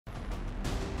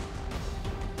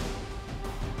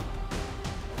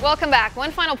Welcome back.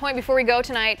 One final point before we go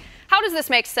tonight. How does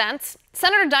this make sense?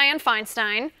 Senator Dianne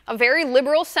Feinstein, a very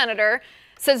liberal senator,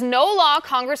 says no law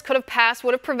Congress could have passed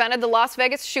would have prevented the Las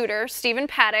Vegas shooter, Stephen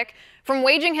Paddock, from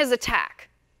waging his attack.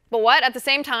 But what? At the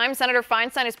same time, Senator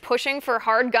Feinstein is pushing for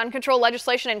hard gun control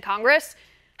legislation in Congress?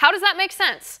 How does that make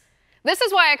sense? This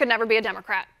is why I could never be a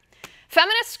Democrat.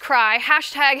 Feminists cry,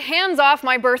 #hands off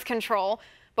my birth control,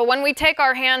 but when we take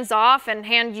our hands off and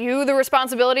hand you the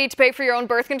responsibility to pay for your own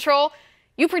birth control,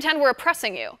 you pretend we're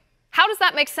oppressing you. How does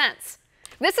that make sense?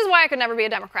 This is why I could never be a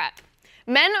Democrat.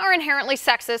 Men are inherently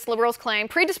sexist, liberals claim,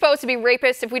 predisposed to be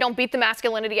rapists if we don't beat the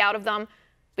masculinity out of them.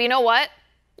 But you know what?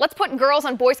 Let's put girls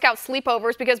on Boy Scout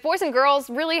sleepovers because boys and girls,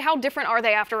 really, how different are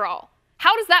they after all?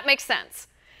 How does that make sense?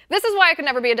 This is why I could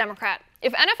never be a Democrat.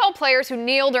 If NFL players who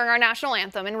kneel during our national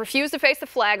anthem and refuse to face the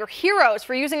flag are heroes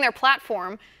for using their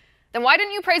platform, then why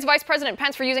didn't you praise Vice President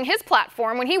Pence for using his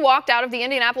platform when he walked out of the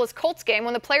Indianapolis Colts game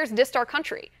when the players dissed our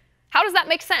country? How does that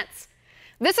make sense?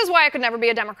 This is why I could never be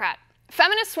a Democrat.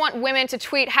 Feminists want women to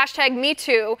tweet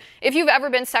 #MeToo if you've ever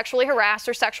been sexually harassed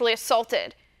or sexually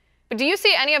assaulted. But do you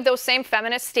see any of those same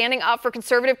feminists standing up for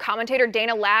conservative commentator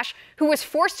Dana Lash, who was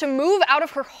forced to move out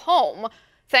of her home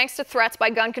thanks to threats by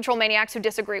gun control maniacs who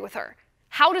disagree with her?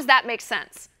 How does that make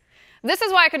sense? This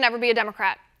is why I could never be a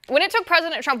Democrat. When it took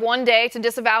President Trump one day to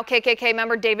disavow KKK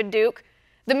member David Duke,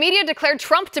 the media declared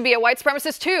Trump to be a white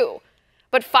supremacist too.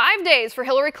 But 5 days for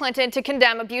Hillary Clinton to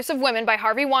condemn abuse of women by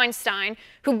Harvey Weinstein,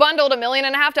 who bundled $1.5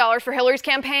 million for Hillary's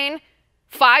campaign,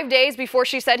 5 days before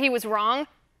she said he was wrong,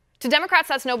 to Democrats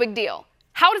that's no big deal.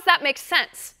 How does that make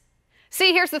sense?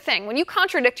 See, here's the thing. When you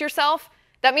contradict yourself,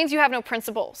 that means you have no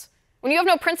principles. When you have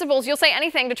no principles, you'll say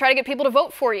anything to try to get people to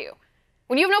vote for you.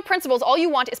 When you have no principles, all you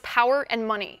want is power and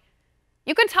money.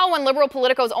 You can tell when liberal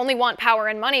politicos only want power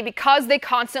and money because they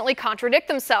constantly contradict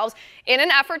themselves in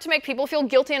an effort to make people feel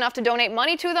guilty enough to donate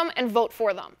money to them and vote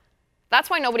for them.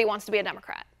 That's why nobody wants to be a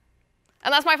Democrat.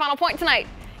 And that's my final point tonight.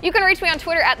 You can reach me on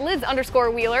Twitter at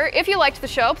Liz_Wheeler. If you liked the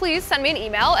show, please send me an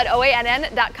email at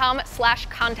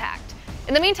oann.com/contact.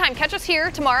 In the meantime, catch us here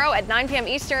tomorrow at 9 p.m.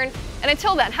 Eastern. And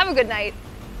until then, have a good night.